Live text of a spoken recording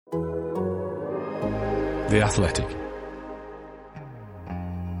The Athletic.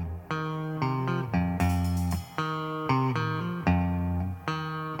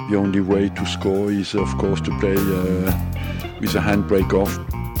 The only way to score is, of course, to play with a handbrake off.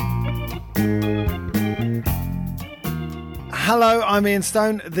 Hello, I'm Ian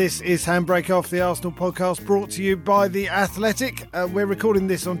Stone. This is Handbrake Off, the Arsenal podcast brought to you by The Athletic. We're recording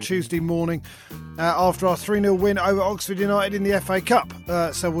this on Tuesday morning after our 3-0 win over Oxford United in the FA Cup.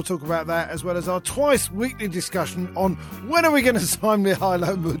 So we'll talk about that, as well as our twice weekly discussion on when are we going to sign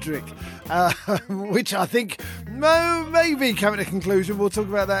Mykhailo Mudryk, which I think may be coming to conclusion. We'll talk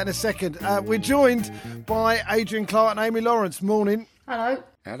about that in a second. We're joined by Adrian Clark and Amy Lawrence. Morning. Hello.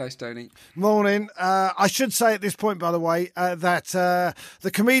 Hello, Stoney. Morning. I should say at this point, by the way, that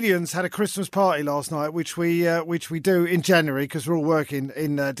the comedians had a Christmas party last night, which we do in January because we're all working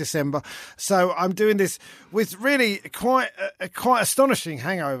in December. So I'm doing this with really quite astonishing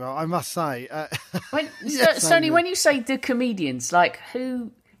hangover, I must say. Stoney, when you say the comedians, like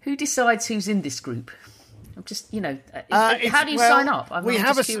who decides who's in this group? I'm just, how do you sign up? I'm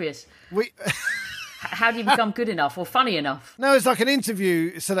just curious. How do you become good enough or funny enough? No, it's like an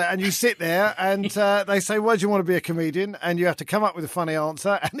interview, and you sit there and they say, "Why do you want to be a comedian?" And you have to come up with a funny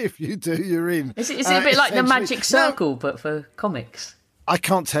answer, and if you do, you're in. Is it a bit like the Magic Circle, but for comics? I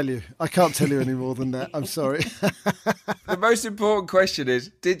can't tell you. I can't tell you any more than that. I'm sorry. The most important question is,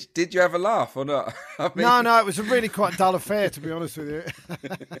 did you have a laugh or not? No, it was a really quite dull affair, to be honest with you.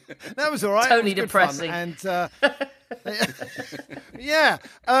 That was all right. Totally depressing. And yeah,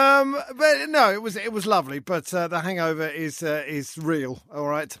 but no, it was lovely. But the hangover is real, all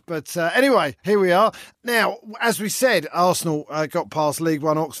right. But anyway, here we are now. As we said, Arsenal got past League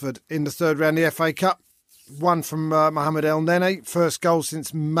One Oxford in the third round of the FA Cup. One from Mohamed El Nene, first goal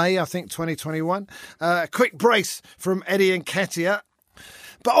since May, I think, 2021. A quick brace from Eddie Nketiah.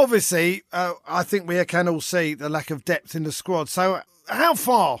 But obviously, I think we can all see the lack of depth in the squad. So how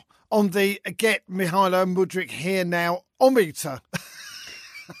far on the get Mykhailo Mudryk here now ometer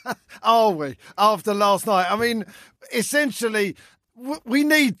are we after last night? I mean, essentially, we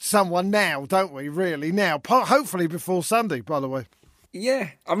need someone now, don't we, really, now? Hopefully before Sunday, by the way. Yeah,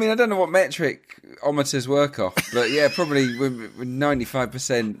 I mean, I don't know what metric ometers work off, but yeah, probably we're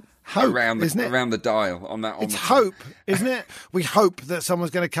 95% around the dial on that ometer. It's hope, isn't it? We hope that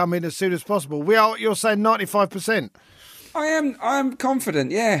someone's going to come in as soon as possible. You're saying 95%. I am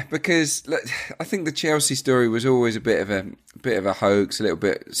confident, yeah, because look, I think the Chelsea story was always a bit of a hoax, a little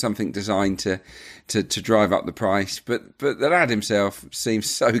bit something designed to drive up the price. But the lad himself seems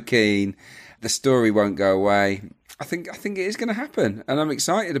so keen. The story won't go away. I think it is going to happen, and I'm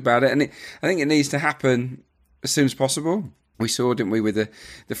excited about it. And I think it needs to happen as soon as possible. We saw, didn't we, with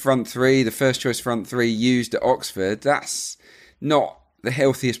the front three, the first choice front three used at Oxford. That's not the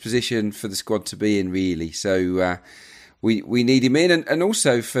healthiest position for the squad to be in, really. So we need him in, and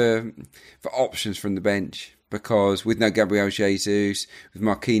also for options from the bench. Because with no Gabriel Jesus, with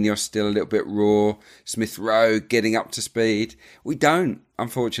Marquinhos still a little bit raw, Smith Rowe getting up to speed, we don't,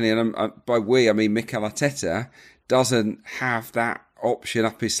 unfortunately. And by we, I mean Mikel Arteta doesn't have that option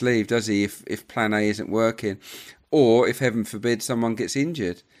up his sleeve, does he? If Plan A isn't working, or if heaven forbid someone gets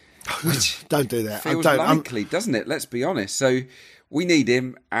injured, which don't do that. Feels likely, doesn't it? Let's be honest. So we need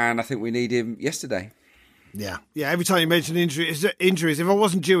him, and I think we need him yesterday. Yeah. Every time you mention injuries, if I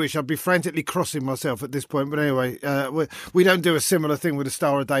wasn't Jewish, I'd be frantically crossing myself at this point. But anyway, we don't do a similar thing with the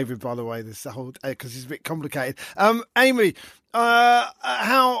Star of David, by the way. This whole because it's a bit complicated. Amy,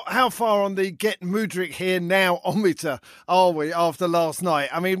 how far on the get Mudryk here now ometer are we after last night?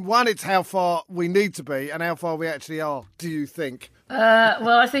 I mean, one, it's how far we need to be, and how far we actually are. Do you think?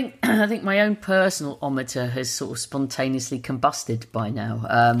 Well, I think my own personal ometer has sort of spontaneously combusted by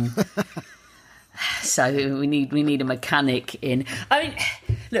now. So we need a mechanic in. I mean,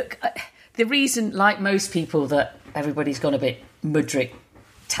 look, the reason, like most people, that everybody's gone a bit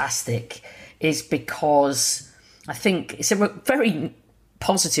Mudryk-tastic is because I think it's a very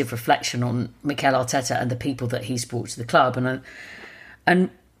positive reflection on Mikel Arteta and the people that he's brought to the club. And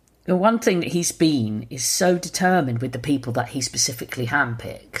the one thing that he's been is so determined with the people that he specifically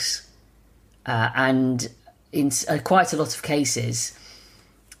handpicks. And in quite a lot of cases,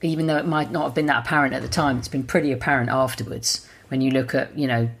 even though it might not have been that apparent at the time, it's been pretty apparent afterwards when you look at,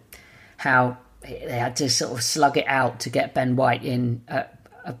 how they had to sort of slug it out to get Ben White in at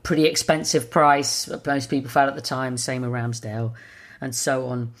a pretty expensive price. Most people felt at the time, same with Ramsdale and so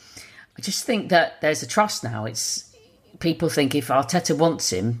on. I just think that there's a trust now. It's people think if Arteta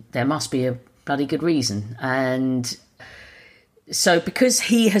wants him, there must be a bloody good reason. And so because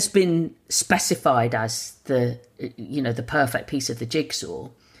he has been specified as the perfect piece of the jigsaw,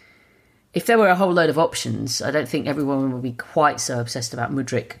 if there were a whole load of options, I don't think everyone would be quite so obsessed about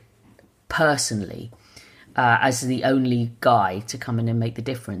Mudryk personally as the only guy to come in and make the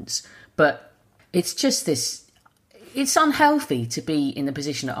difference. But it's just this, it's unhealthy to be in the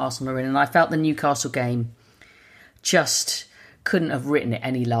position that Arsenal are in, and I felt the Newcastle game just couldn't have written it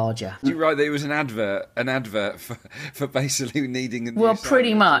any larger. You're right that it was an advert for basically needing. Well,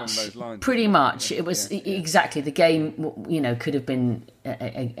 pretty much. It was exactly, the game, you know, could have been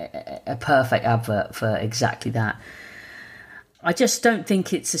a perfect advert for exactly that. I just don't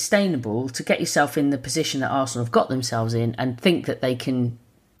think it's sustainable to get yourself in the position that Arsenal have got themselves in and think that they can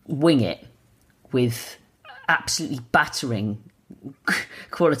wing it with absolutely battering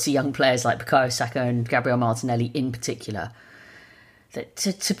quality young players like Bukayo Saka and Gabriel Martinelli in particular. That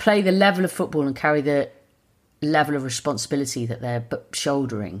to play the level of football and carry the level of responsibility that they're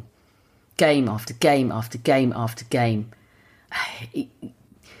shouldering game after game after game after game,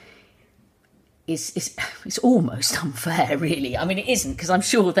 it's almost unfair, really. I mean, it isn't, because I'm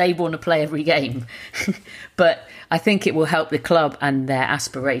sure they want to play every game. But I think it will help the club and their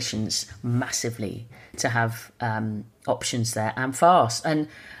aspirations massively to have options there and fast. And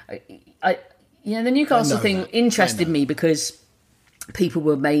the Newcastle thing interested me because people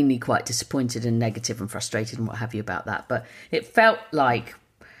were mainly quite disappointed and negative and frustrated and what have you about that. But it felt like,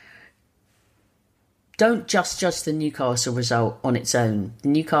 don't just judge the Newcastle result on its own. The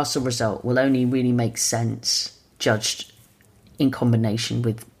Newcastle result will only really make sense judged in combination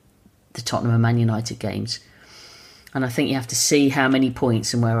with the Tottenham and Man United games. And I think you have to see how many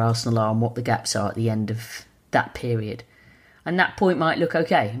points and where Arsenal are and what the gaps are at the end of that period. And that point might look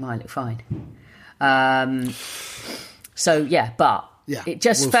okay, it might look fine. It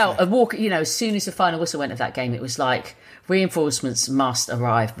just felt a walk, as soon as the final whistle went of that game, it was like reinforcements must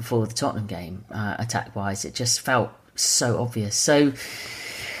arrive before the Tottenham game, attack-wise. It just felt so obvious. So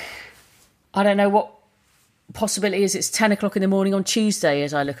I don't know what possibility is. It's 10 o'clock in the morning on Tuesday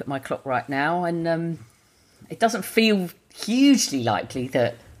as I look at my clock right now, and it doesn't feel hugely likely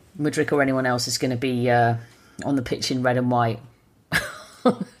that Mudryk or anyone else is going to be on the pitch in red and white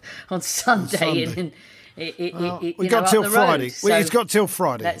on Sunday. We've got till Friday. It's got till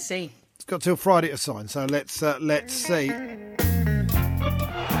Friday. Let's see. It's got till Friday to sign. So let's see. Little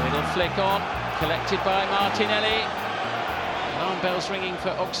flick on, collected by Martinelli. Alarm bells ringing for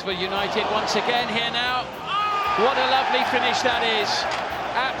Oxford United once again here now. What a lovely finish that is.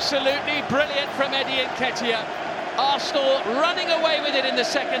 Absolutely brilliant from Eddie Nketiah. Arsenal running away with it in the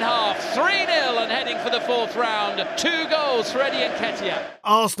second half. 3-0 and heading for the fourth round. 2 goals for Eddie Nketiah.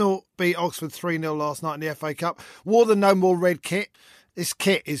 Arsenal beat Oxford 3-0 last night in the FA Cup. Wore the No More Red kit. This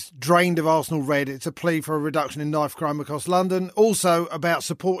kit is drained of Arsenal red. It's a plea for a reduction in knife crime across London. Also about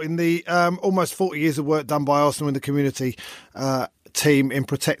supporting the almost 40 years of work done by Arsenal in the community team in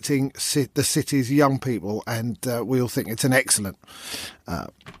protecting the city's young people. And we all think it's an excellent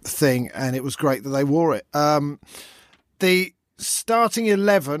thing. And it was great that they wore it. The starting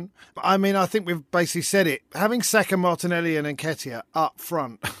 11, I mean, I think we've basically said it. Having Saka, Martinelli and Nketiah up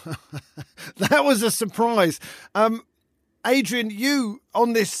front, that was a surprise. Adrian, you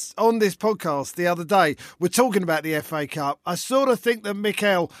on this podcast the other day were talking about the FA Cup. I sort of think that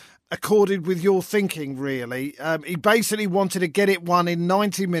Mikel accorded with your thinking, really. He basically wanted to get it won in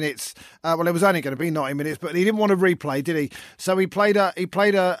 90 minutes. Well, it was only going to be 90 minutes, but he didn't want to replay, did he? So he played our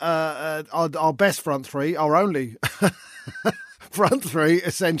best front three, our only front three,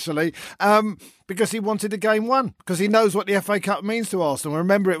 essentially, because he wanted the game won, because he knows what the FA Cup means to Arsenal.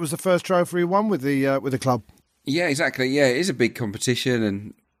 Remember, it was the first trophy he won with the club. Yeah, exactly. Yeah, it is a big competition,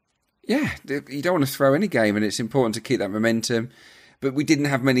 and yeah, you don't want to throw any game, and it's important to keep that momentum. But we didn't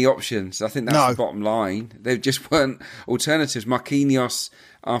have many options. I think that's the bottom line. There just weren't alternatives. Marquinhos,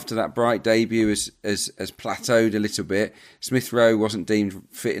 after that bright debut, has plateaued a little bit. Smith Rowe wasn't deemed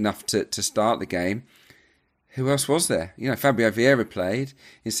fit enough to start the game. Who else was there? Fabio Vieira played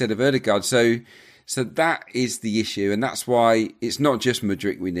instead of Ødegaard. So that is the issue, and that's why it's not just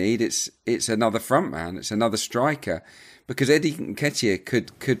Mudryk we need. It's another front man. It's another striker, because Eddie Nketiah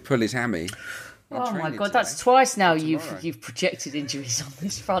could pull his hammy. Oh my God, that's twice now you've projected injuries on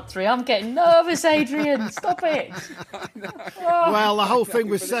this front three. I'm getting nervous, Adrian. Stop it. Well, the whole thing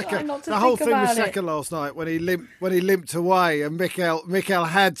with Saka, last night when he limped away, and Mikel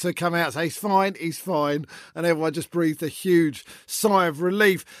had to come out and say he's fine, and everyone just breathed a huge sigh of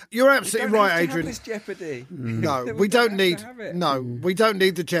relief. You're absolutely right, Adrian. This jeopardy. No, we don't need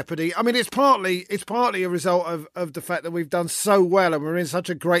the jeopardy. I mean, it's partly a result of the fact that we've done so well and we're in such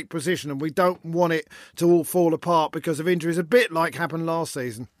a great position, and we don't want it to all fall apart because of injuries, a bit like happened last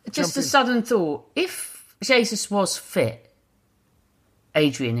season. Just a sudden thought, if Jesus was fit,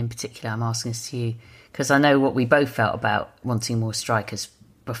 Adrian in particular, I'm asking this to you, because I know what we both felt about wanting more strikers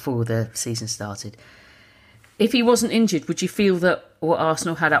before the season started. If he wasn't injured, would you feel that what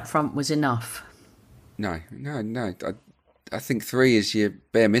Arsenal had up front was enough? No. I think 3 is your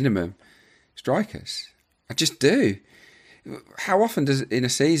bare minimum strikers. I just do. How often does in a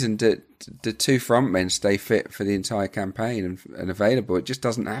season do 2 front men stay fit for the entire campaign and available? It just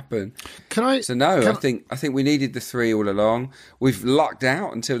doesn't happen. I think we needed the 3 all along. We've lucked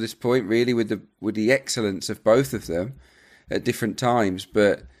out until this point, really, with the excellence of both of them at different times.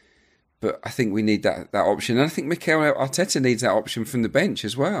 But I think we need that option, and I think Mikel Arteta needs that option from the bench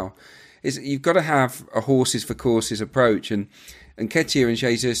as well. You've got to have a horses for courses approach, and Nketiah and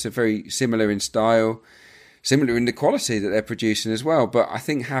Jesus are very similar in style, similar in the quality that they're producing as well. But I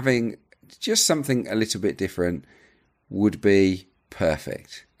think having just something a little bit different would be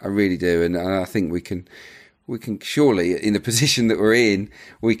perfect. I really do, and I think we can surely, in the position that we're in,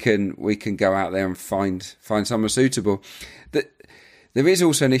 we can go out there and find someone suitable. There is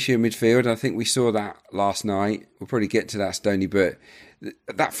also an issue in midfield. I think we saw that last night. We'll probably get to that, Stoney, but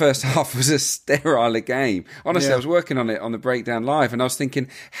that first half was a sterile game. Honestly, I was working on it on the breakdown live, and I was thinking,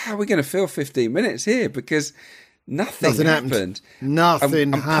 how are we going to fill 15 minutes here? Because nothing happened.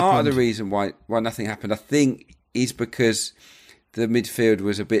 Nothing happened. Part of the reason why nothing happened, I think, is because the midfield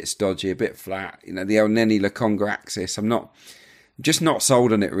was a bit stodgy, a bit flat. You know, the Elneny-Lokonga axis. I'm just not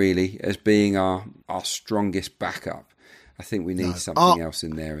sold on it really as being our strongest backup. I think we need something else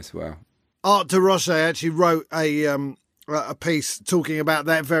in there as well. Art de Rocher actually wrote a piece talking about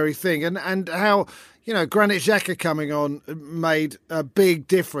that very thing and how, you know, Granit Xhaka coming on made a big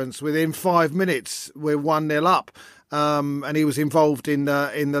difference. Within 5 minutes, we're 1-0 up, and he was involved in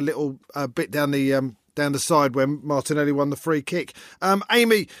the little bit down the side when Martinelli won the free kick.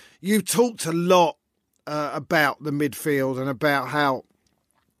 Amy, you talked a lot about the midfield and about how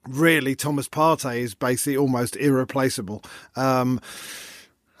really Thomas Partey is basically almost irreplaceable. I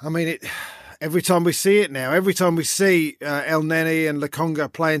mean, every time we see it now, every time we see Elneny and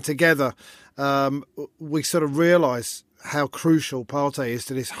Lokonga playing together, we sort of realise how crucial Partey is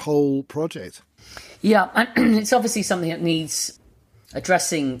to this whole project. Yeah, and it's obviously something that needs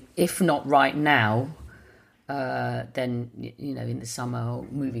addressing, if not right now, then, you know, in the summer or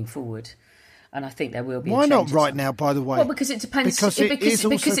moving forward. And I think there will be. Why not right now, by the way? Well, because it depends. Because it is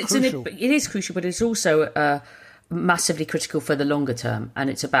crucial. It is crucial, but it's also massively critical for the longer term. And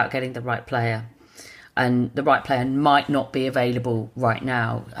it's about getting the right player. And the right player might not be available right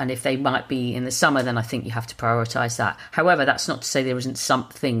now. And if they might be in the summer, then I think you have to prioritise that. However, that's not to say there isn't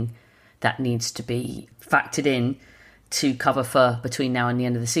something that needs to be factored in to cover for between now and the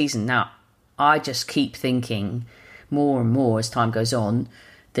end of the season. Now, I just keep thinking more and more as time goes on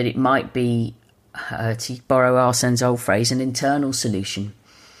that it might be, to borrow Arsene's old phrase, an internal solution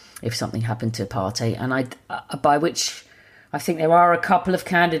if something happened to Partey. And by which I think there are a couple of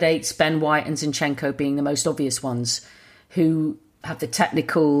candidates, Ben White and Zinchenko being the most obvious ones, who have the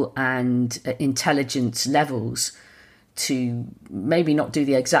technical and intelligence levels to maybe not do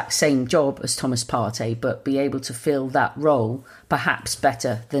the exact same job as Thomas Partey, but be able to fill that role perhaps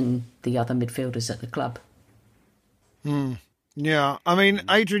better than the other midfielders at the club. Yeah, I mean,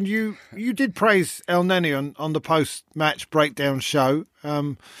 Adrian, you did praise Elneny on the post-match breakdown show.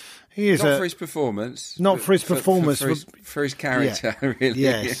 He is not for his performance, not for his performance, for his character. Yeah. Really,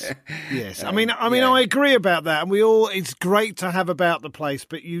 yes. I mean, I agree about that, and it's great to have about the place,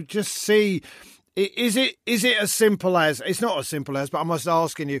 but you just see. Is it as simple as, it's not as simple as, but I'm just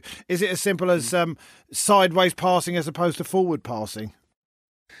asking you, is it as simple as sideways passing as opposed to forward passing?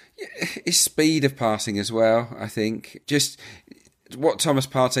 His speed of passing as well, I think. Just what Thomas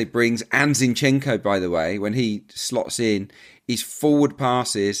Partey brings, and Zinchenko, by the way, when he slots in, his forward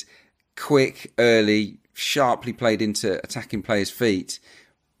passes, quick, early, sharply played into attacking players' feet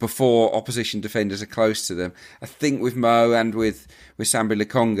before opposition defenders are close to them. I think with Mo and with Sambi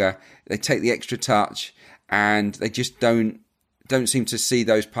Lokonga, they take the extra touch and they just don't seem to see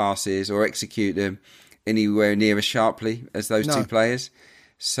those passes or execute them anywhere near as sharply as those two players.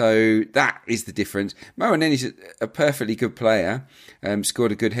 So that is the difference. Mo Elneny's a perfectly good player,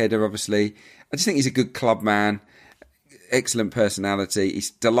 scored a good header, obviously. I just think he's a good club man, excellent personality.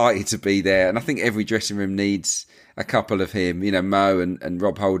 He's delighted to be there, and I think every dressing room needs a couple of him. You know, Mo and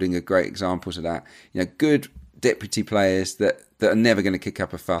Rob Holding are great examples of that. You know, good deputy players that are never going to kick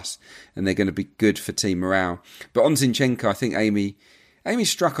up a fuss, and they're going to be good for team morale. But on Zinchenko, I think Amy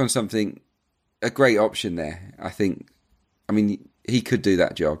struck on something, a great option there. I mean, he could do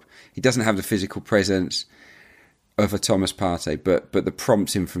that job. He doesn't have the physical presence of a Thomas Partey, but the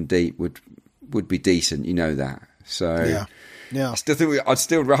prompting from deep would be decent. You know that. So Yeah. I still think I'd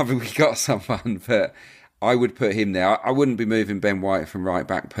still rather we got someone, but I would put him there. I wouldn't be moving Ben White from right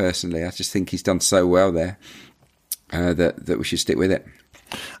back personally. I just think he's done so well there that we should stick with it.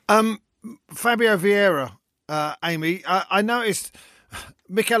 Fabio Vieira, Amy, I noticed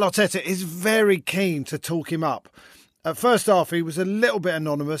Mikel Arteta is very keen to talk him up. First half, he was a little bit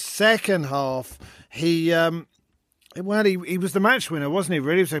anonymous. Second half, he was the match winner, wasn't he,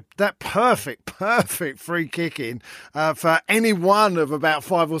 really? It was that perfect free kick in for any one of about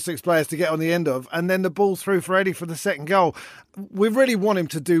 5 or 6 players to get on the end of, and then the ball through for Eddie for the second goal. We really want him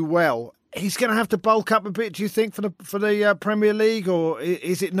to do well. He's going to have to bulk up a bit, do you think, for the Premier League, or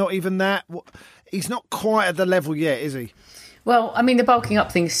is it not even that? He's not quite at the level yet, is he? Well, I mean, the bulking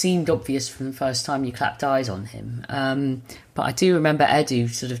up thing seemed obvious from the first time you clapped eyes on him. But I do remember Edu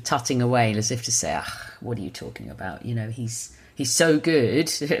sort of tutting away as if to say, what are you talking about? You know, he's so good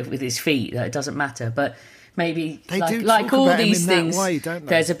with his feet that it doesn't matter. But maybe like all these things,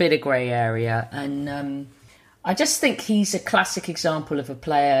 there's a bit of grey area. And I just think he's a classic example of a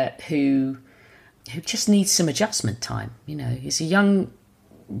player who just needs some adjustment time. You know, he's a young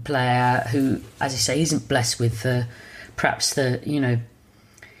player who, as I say, isn't blessed with perhaps the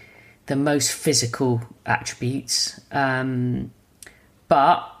most physical attributes,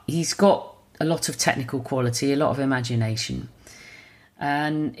 but he's got a lot of technical quality, a lot of imagination,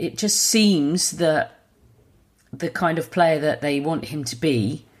 and it just seems that the kind of player that they want him to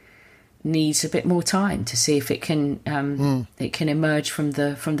be needs a bit more time to see if it can emerge from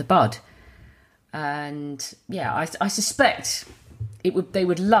the bud. And yeah, I suspect they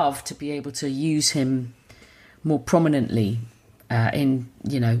would love to be able to use him more prominently in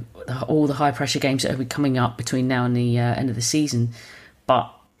all the high pressure games that will be coming up between now and the end of the season,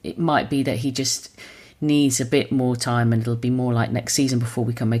 but it might be that he just needs a bit more time, and it'll be more like next season before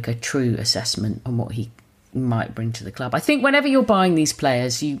we can make a true assessment on what he might bring to the club. I think whenever you're buying these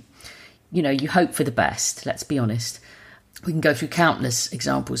players, you hope for the best. Let's be honest. We can go through countless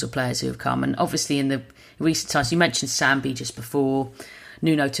examples of players who have come, and obviously in the recent times, you mentioned Sambi just before,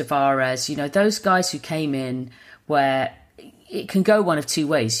 Nuno Tavares, those guys who came in where it can go one of two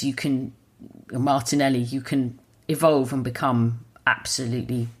ways. Martinelli, you can evolve and become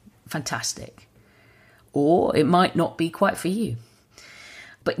absolutely fantastic, or it might not be quite for you.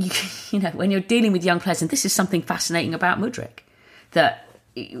 But when you're dealing with young players, and this is something fascinating about Mudryk, that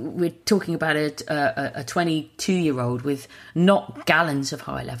we're talking about a 22-year-old with not gallons of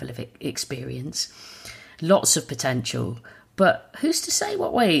high level of experience, lots of potential. But who's to say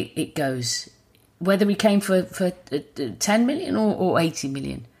what way it goes? Whether he came for 10 million or 80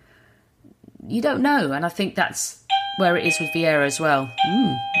 million? You don't know. And I think that's where it is with Vieira as well.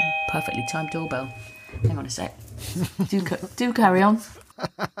 Perfectly timed doorbell. Hang on a sec. Do carry on.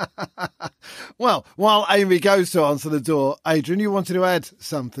 Well, while Amy goes to answer the door, Adrian, you wanted to add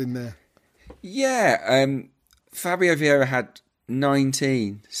something there. Yeah. Fabio Vieira had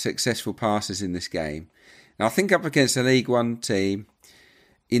 19 successful passes in this game. Now, I think up against a League One team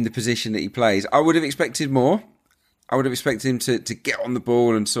in the position that he plays, I would have expected more. I would have expected him to get on the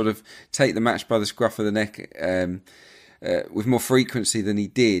ball and sort of take the match by the scruff of the neck with more frequency than he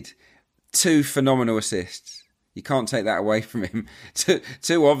did. 2 phenomenal assists. You can't take that away from him.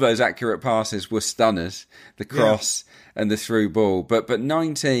 Two of those accurate passes were stunners, the cross and the through ball. But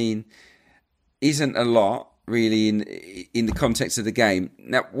 19 isn't a lot, really, in the context of the game.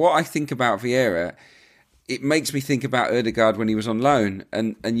 Now, what I think about Vieira, it makes me think about Ødegaard when he was on loan,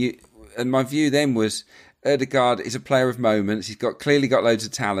 and my view then was Ødegaard is a player of moments. He's clearly got loads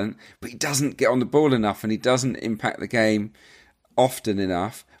of talent, but he doesn't get on the ball enough, and he doesn't impact the game often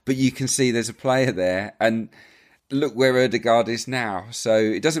enough. But you can see there's a player there, and look where Ødegaard is now. So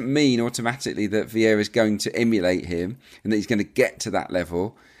it doesn't mean automatically that Vieira is going to emulate him and that he's going to get to that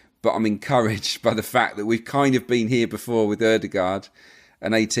level. But I'm encouraged by the fact that we've kind of been here before with Ødegaard.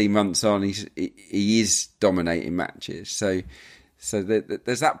 And 18 months on, he is dominating matches. So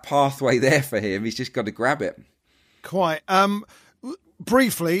there's that pathway there for him. He's just got to grab it. Quite.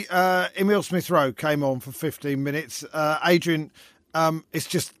 Briefly, Emile Smith-Rowe came on for 15 minutes. Adrian, it's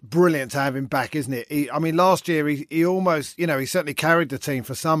just brilliant to have him back, isn't it? Last year he almost, he certainly carried the team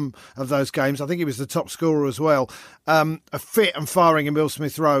for some of those games. I think he was the top scorer as well. A fit and firing Emile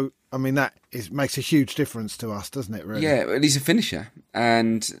Smith-Rowe, makes a huge difference to us, doesn't it, really? Yeah, he's a finisher.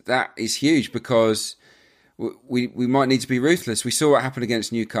 And that is huge because we might need to be ruthless. We saw what happened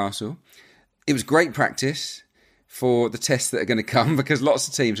against Newcastle. It was great practice for the tests that are going to come because lots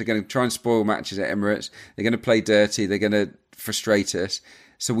of teams are going to try and spoil matches at Emirates. They're going to play dirty. They're going to frustrate us.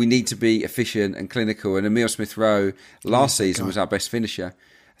 So we need to be efficient and clinical. And Emile Smith-Rowe last season was our best finisher.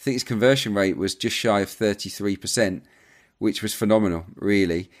 I think his conversion rate was just shy of 33%, which was phenomenal,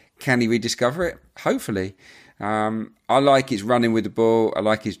 really. Can he rediscover it? Hopefully. I like his running with the ball. I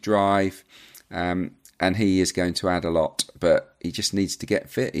like his drive. And he is going to add a lot. But he just needs to get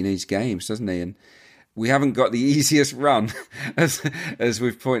fit. He needs games, doesn't he? And we haven't got the easiest run, as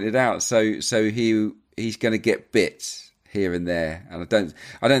we've pointed out. So he's going to get bits here and there. And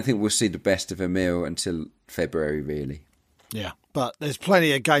I don't think we'll see the best of Emil until February, really. Yeah, but there's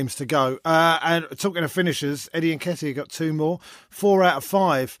plenty of games to go. And talking of finishers, Eddie Nketiah got 2 more, 4 out of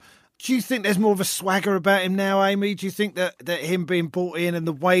 5. Do you think there's more of a swagger about him now, Amy? Do you think that him being brought in and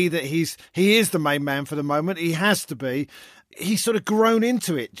the way that he is the main man for the moment, he has to be, he's sort of grown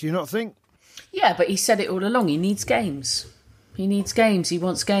into it, do you not think? Yeah, but he said it all along. He needs games. He needs games. He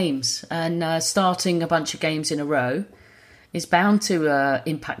wants games. And starting a bunch of games in a row is bound to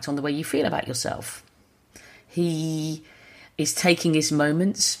impact on the way you feel about yourself. He is taking his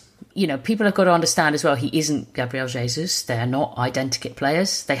moments. You know, people have got to understand as well, he isn't Gabriel Jesus. They're not identical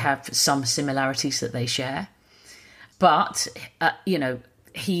players. They have some similarities that they share. But,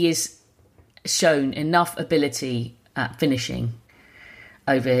 he has shown enough ability at finishing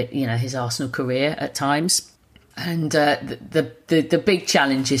over, his Arsenal career at times. And the big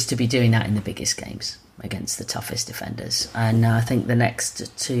challenge is to be doing that in the biggest games against the toughest defenders. And I think the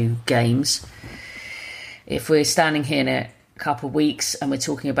next 2 games, if we're standing here in a couple of weeks and we're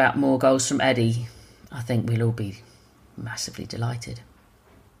talking about more goals from Eddie, I think we'll all be massively delighted.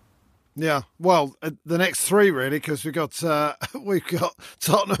 Yeah, well, the next 3 really, because we've got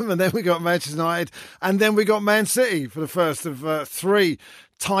Tottenham, and then we got Manchester United, and then we got Man City for the first of 3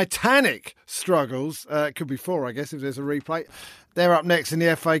 titanic struggles. It could be 4, I guess, if there's a replay. They're up next in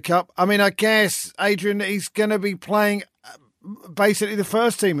the FA Cup. I mean, I guess, Adrian, he's going to be playing basically the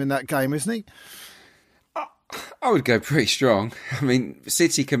first team in that game, isn't he? I would go pretty strong. I mean,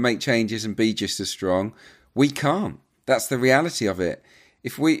 City can make changes and be just as strong. We can't. That's the reality of it.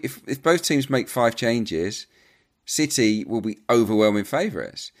 If both teams make 5 changes, City will be overwhelming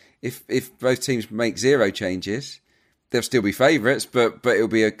favourites. If both teams make 0 changes, they'll still be favourites, but it'll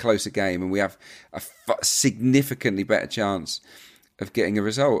be a closer game, and we have a significantly better chance of getting a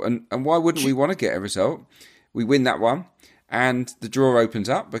result. And why wouldn't we want to get a result? We win that one, and the draw opens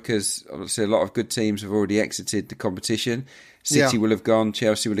up because obviously a lot of good teams have already exited the competition. City will have gone,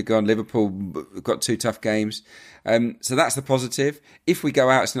 Chelsea will have gone, Liverpool got 2 tough games. So that's the positive. If we go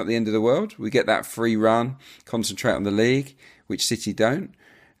out, it's not the end of the world. We get that free run, concentrate on the league, which City don't.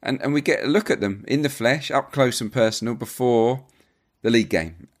 And we get a look at them in the flesh, up close and personal, before the league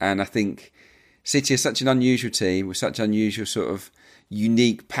game. And I think City is such an unusual team with such unusual sort of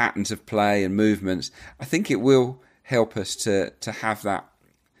unique patterns of play and movements. I think it will help us to have that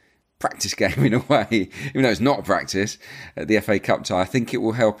practice game in a way, even though it's not practice at the FA Cup tie. I think it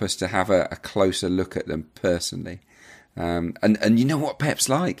will help us to have a closer look at them personally. And you know what Pep's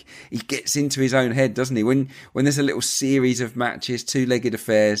like? He gets into his own head, doesn't he? When there's a little series of matches, 2-legged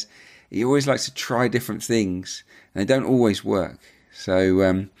affairs, he always likes to try different things, and they don't always work. So,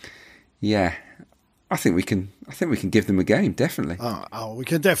 I think we can give them a game, definitely. Oh, we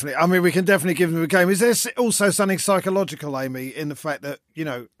can definitely. I mean, we can definitely give them a game. Is there also something psychological, Amy, in the fact that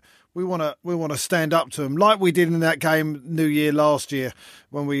we want to stand up to them like we did in that game New Year last year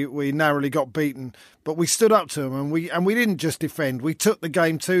when we narrowly got beaten, but we stood up to them and we didn't just defend. We took the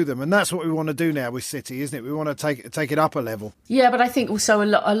game to them, and that's what we want to do now with City, isn't it? We want to take it up a level. Yeah, but I think also a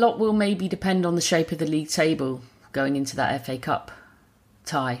lot will maybe depend on the shape of the league table going into that FA Cup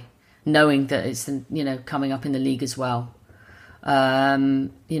tie, knowing that it's coming up in the league as well.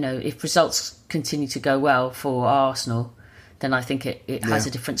 If results continue to go well for Arsenal, then I think it has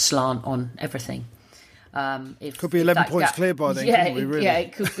a different slant on everything. Could be 11 points clear by then, couldn't we, really? Yeah,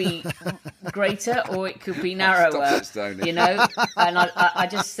 it could be greater or it could be narrower, And I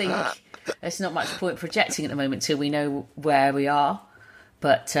just think there's not much point projecting at the moment till we know where we are.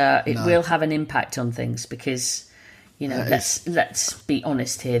 But it will have an impact on things because, let's be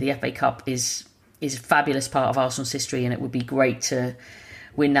honest here, the FA Cup is a fabulous part of Arsenal's history, and it would be great to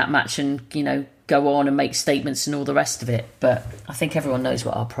win that match and, go on and make statements and all the rest of it. But I think everyone knows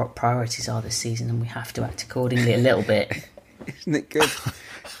what our priorities are this season, and we have to act accordingly a little bit. Isn't it good?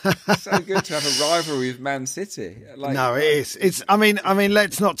 So good to have a rivalry with Man City. No, it is. It's. I mean,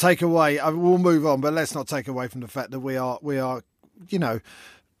 let's not take away. We'll move on, but let's not take away from the fact that we are,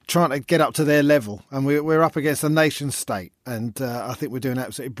 trying to get up to their level, and we're up against a nation state, and I think we're doing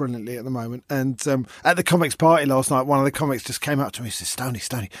absolutely brilliantly at the moment. And at the comics party last night, one of the comics just came up to me and said,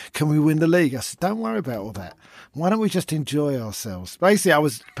 Stoney, can we win the league? I said, don't worry about all that. Why don't we just enjoy ourselves? Basically, I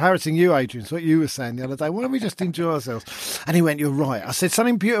was parroting you, Adrian, so what you were saying the other day. Why don't we just enjoy ourselves? And he went, you're right. I said,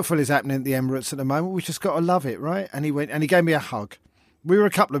 something beautiful is happening at the Emirates at the moment. We just got to love it, right? And he went, and he gave me a hug. We were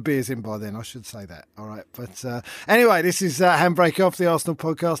a couple of beers in by then, I should say that. All right. But anyway, this is Handbrake Off, the Arsenal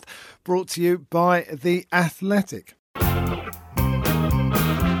podcast, brought to you by The Athletic.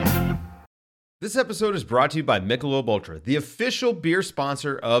 This episode is brought to you by Michelob Ultra, the official beer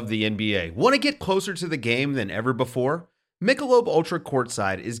sponsor of the NBA. Want to get closer to the game than ever before? Michelob Ultra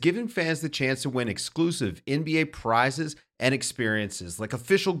Courtside is giving fans the chance to win exclusive NBA prizes and experiences like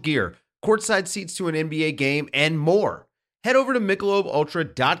official gear, courtside seats to an NBA game, and more. Head over to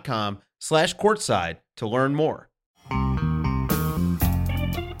MichelobUltra.com/courtside to learn more.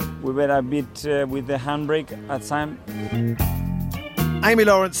 We were a bit with the handbrake at time. Amy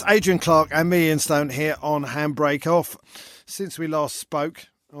Lawrence, Adrian Clark and me, Ian Stone, here on Handbrake Off. Since we last spoke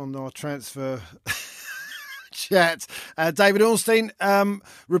on our transfer chat, David Ornstein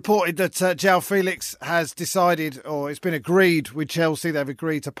reported that João Felix has decided, or it's been agreed with Chelsea, they've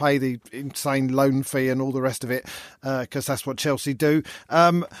agreed to pay the insane loan fee and all the rest of it, because that's what Chelsea do.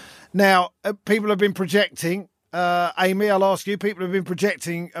 Now, people have been projecting, Amy, I'll ask you, people have been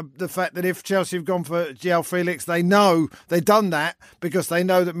projecting the fact that if Chelsea have gone for João Felix, they know they've done that because they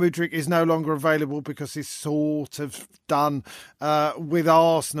know that Mudryk is no longer available because he's sort of done with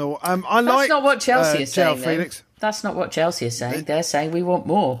Arsenal. That's not what Chelsea is saying, Felix. That's not what Chelsea is saying. They're saying we want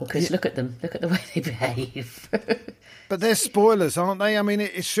more because look at them. Look at the way they behave. But they're spoilers, aren't they? I mean,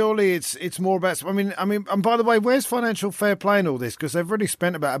 surely it's more about. I mean, and by the way, where's financial fair play in all this? Because they've already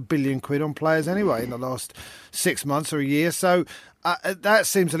spent about £1 billion on players anyway in the last 6 months or a year. So that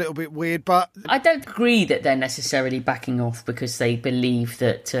seems a little bit weird. But I don't agree that they're necessarily backing off because they believe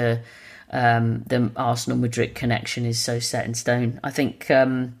that the Arsenal-Madrid connection is so set in stone. I think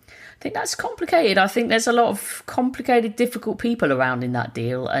that's complicated. I think there's a lot of complicated, difficult people around in that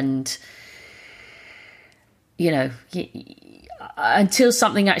deal, and you know, until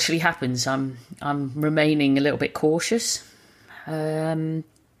something actually happens, I'm remaining a little bit cautious. But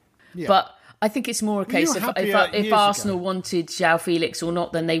I think it's more a case of if Arsenal wanted João Felix or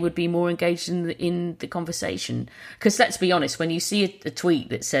not, then they would be more engaged in the conversation. Because let's be honest, when you see a tweet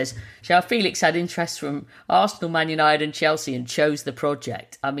that says João Felix had interest from Arsenal, Man United and Chelsea and chose the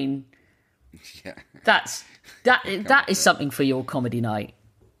project, I mean, that is something for your comedy night,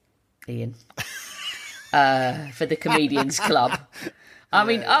 Ian. For the Comedians Club. I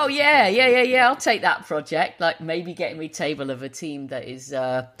mean, I'll take that project. Like maybe getting me table of a team that is,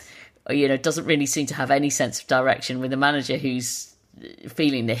 doesn't really seem to have any sense of direction with a manager who's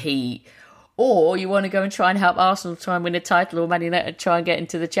feeling the heat. Or you want to go and try and help Arsenal try and win a title, or Man United try and get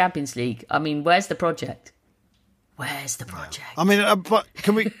into the Champions League. I mean, where's the project? Where's the project? I mean, but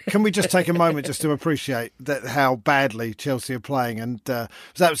can we just take a moment just to appreciate that how badly Chelsea are playing, and it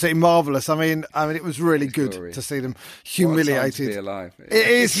was absolutely marvellous. I mean, it was really good to see them humiliated. What a time to be alive. It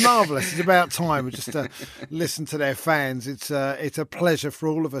is marvellous. It's about time just to listen to their fans. It's a pleasure for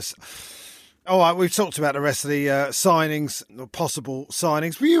all of us. All right, we've talked about the rest of the signings, or possible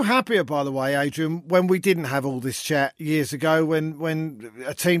signings. Were you happier, by the way, Adrian, when we didn't have all this chat years ago, when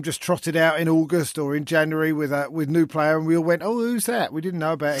a team just trotted out in August or in January with new player, and we all went, "Oh, who's that? We didn't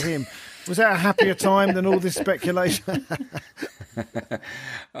know about him." Was that a happier time than all this speculation?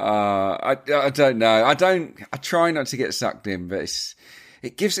 I don't know. I try not to get sucked in, but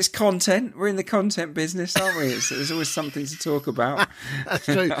it gives us content. We're in the content business, aren't we? There's always something to talk about. That's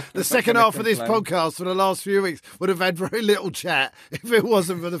true. The second half of this podcast for the last few weeks would have had very little chat if it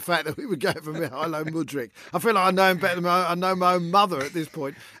wasn't for the fact that we were going for Mihailo Mudryk. I feel like I know him better than I know my own mother at this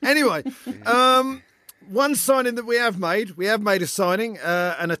point. Anyway, one signing that we have made a signing,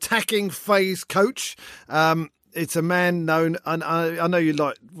 an attacking phase coach. It's a man known, and I know you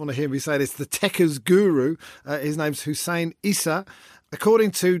want to hear me say this, the Techers guru. His name's Hussein Issa.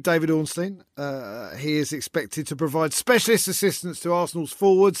 According to David Ornstein, he is expected to provide specialist assistance to Arsenal's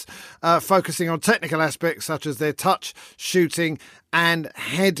forwards, focusing on technical aspects such as their touch, shooting and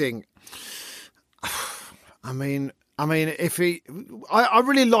heading. I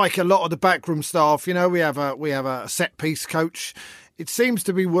really like a lot of the backroom staff. You know, we have a set piece coach. It seems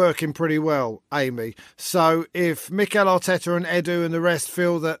to be working pretty well, Amy. So if Mikel Arteta and Edu and the rest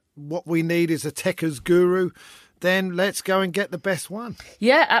feel that what we need is a Techers guru, then let's go and get the best one.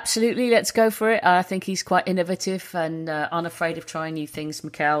 Yeah, absolutely. Let's go for it. I think he's quite innovative and unafraid of trying new things,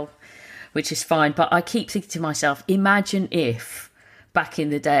 Mikel, which is fine. But I keep thinking to myself, imagine if back in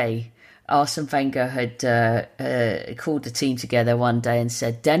the day, Arsene Wenger had called the team together one day and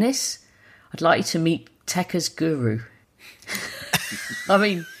said, "Dennis, I'd like you to meet Tekka's guru." I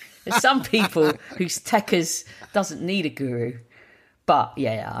mean, there's some people whose Tekka's doesn't need a guru. But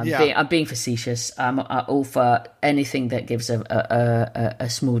I'm being facetious. I'm all for anything that gives a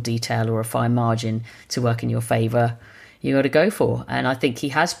small detail or a fine margin to work in your favour. You got to go for, and I think he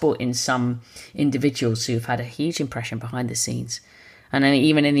has brought in some individuals who've had a huge impression behind the scenes. And then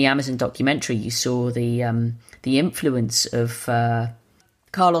even in the Amazon documentary, you saw the influence of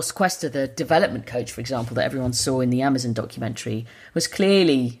Carlos Cuesta, the development coach, for example, that everyone saw in the Amazon documentary, was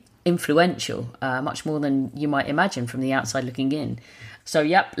clearly influential, much more than you might imagine from the outside looking in. So,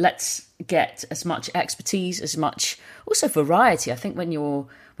 let's get as much expertise, as much also variety. I think when you're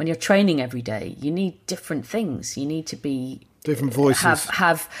training every day, you need different things. You need to be different voices.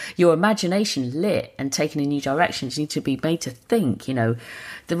 Have your imagination lit and taken in new directions. You need to be made to think. You know,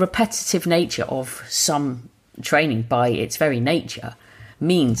 the repetitive nature of some training, by its very nature,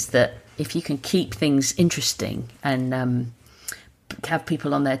 means that if you can keep things interesting and have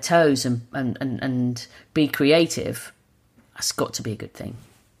people on their toes and be creative, that's got to be a good thing.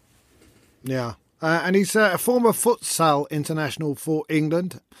 Yeah. And he's a former futsal international for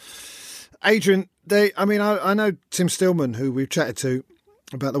England. Adrian, I know Tim Stillman, who we've chatted to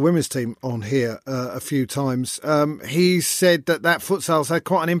about the women's team on here a few times. He said that futsal's had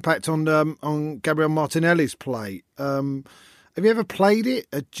quite an impact on Gabriel Martinelli's play. Have you ever played it?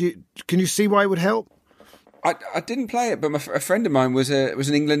 Can you see why it would help? I didn't play it, but a friend of mine was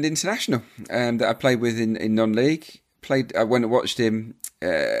an England international that I played with in non-league. I went and watched him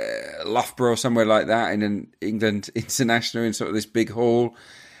Loughborough or somewhere like that in an England international in sort of this big hall,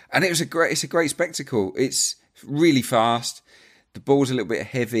 and it's a great spectacle. It's really fast. The ball's a little bit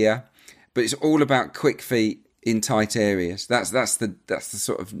heavier, but it's all about quick feet in tight areas. That's the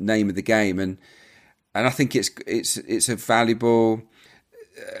sort of name of the game, and I think it's a valuable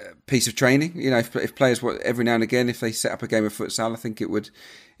piece of training. You know, if players every now and again, if they set up a game of futsal, I think it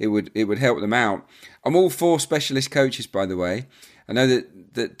would help them out. I'm all for specialist coaches, by the way. I know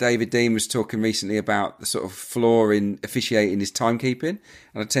that David Dean was talking recently about the sort of flaw in officiating is timekeeping,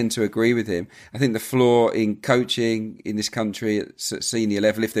 and I tend to agree with him. I think the flaw in coaching in this country at senior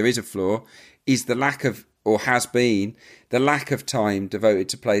level, if there is a flaw, is the lack of, or has been, the lack of time devoted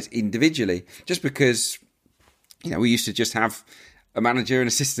to players individually. Just because, you know, we used to just have a manager, an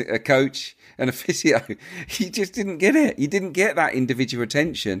assistant, a coach, and a physio. You just didn't get it. You didn't get that individual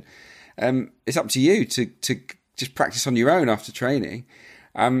attention. It's up to you to just practice on your own after training.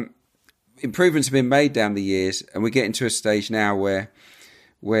 Improvements have been made down the years, and we're getting to a stage now where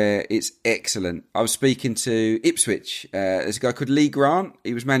it's excellent. I was speaking to Ipswich. There's a guy called Lee Grant.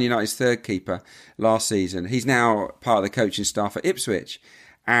 He was Man United's third keeper last season. He's now part of the coaching staff at Ipswich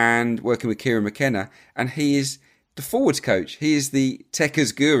and working with Kieran McKenna, and he is the forwards coach. He is the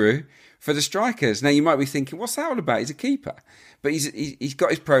Tekka's guru for the strikers. Now, you might be thinking, what's that all about? He's a keeper. But he's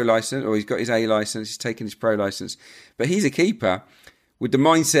got his pro licence, or he's got his A licence, he's taken his pro licence. But he's a keeper with the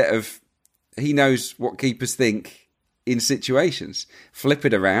mindset of, he knows what keepers think in situations. Flip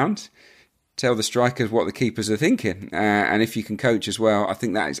it around, tell the strikers what the keepers are thinking. And if you can coach as well, I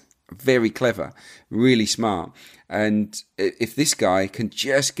think that is very clever, really smart. And if this guy can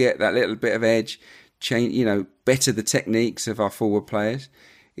just get that little bit of edge, change, you know, better the techniques of our forward players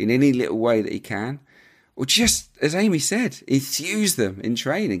in any little way that he can, or just, as Amy said, infuse them in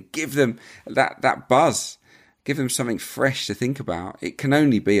training, give them that buzz, give them something fresh to think about, it can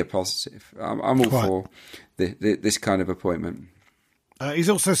only be a positive. I'm all for this kind of appointment.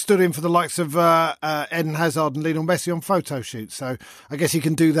 He's also stood in for the likes of Eden Hazard and Lionel Messi on photo shoots, so I guess he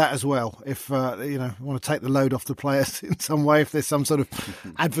can do that as well if you want to take the load off the players in some way. If there's some sort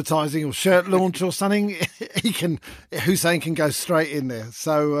of advertising or shirt launch or something, Hussein can go straight in there.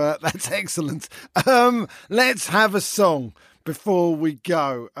 So that's excellent. Let's have a song before we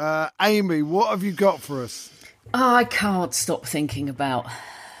go. Amy, what have you got for us? I can't stop thinking about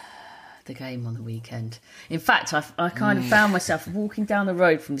the game on the weekend. In fact, I kind of found myself walking down the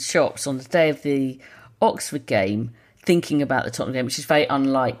road from the shops on the day of the Oxford game, thinking about the Tottenham game, which is very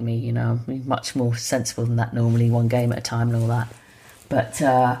unlike me. You know, I'm much more sensible than that normally, one game at a time and all that. But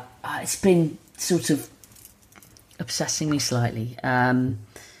it's been sort of obsessing me slightly. And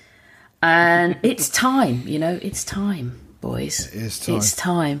it's time, it's time, boys. It is time. It's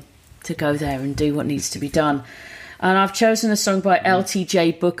time to go there and do what needs to be done. And I've chosen a song by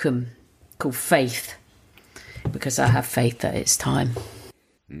LTJ Bookham called Faith, because I have faith that it's time.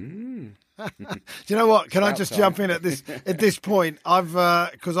 Do you know what? Can I just jump in at this point?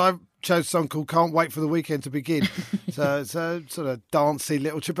 Because I've chose a song called "Can't Wait for the Weekend to Begin." So it's a sort of dancey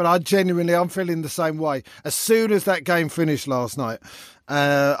little trip. But I'm feeling the same way. As soon as that game finished last night,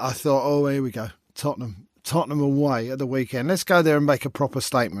 I thought, oh, here we go, Tottenham away at the weekend. Let's go there and make a proper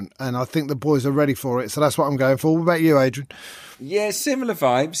statement. And I think the boys are ready for it. So that's what I'm going for. What about you, Adrian? Yeah, similar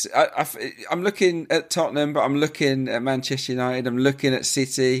vibes. I'm looking at Tottenham, but I'm looking at Manchester United. I'm looking at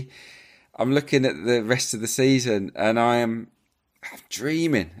City. I'm looking at the rest of the season, and I'm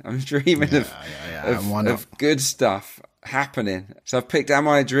dreaming. I'm dreaming of good stuff happening. So I've picked "Am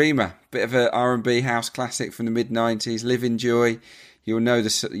I a Dreamer?" Bit of a R&B house classic from the mid-90s. Live in Joy. You'll know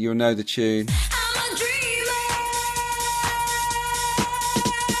the tune.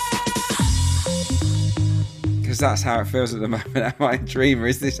 Because that's how it feels at the moment. Am I a dreamer?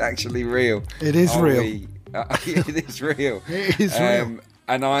 Is this actually real? It is real. It is real. It is real.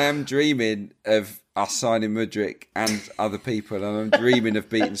 And I am dreaming of us signing Mudryk and other people, and I'm dreaming of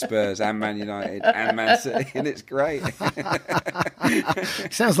beating Spurs and Man United and Man City, and it's great.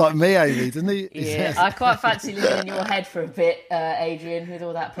 Sounds like me, Amy, doesn't he? Yeah, I quite fancy living in your head for a bit, Adrian, with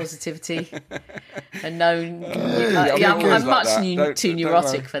all that positivity. And I'm much too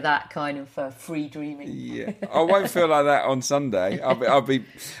neurotic for that kind of free dreaming. Yeah, I won't feel like that on Sunday. I'll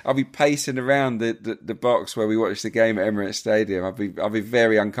be pacing around the box where we watch the game at Emirates Stadium. I'll be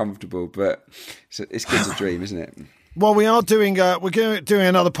very uncomfortable, but it's good to dream, isn't it? Well, we are doing doing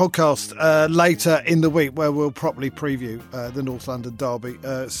another podcast later in the week where we'll properly preview the North London derby.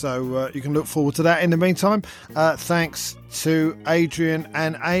 So you can look forward to that. In the meantime, thanks to Adrian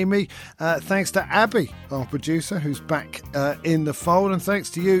and Amy. Thanks to Abby, our producer, who's back in the fold. And thanks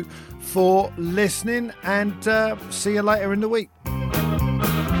to you for listening. And see you later in the week.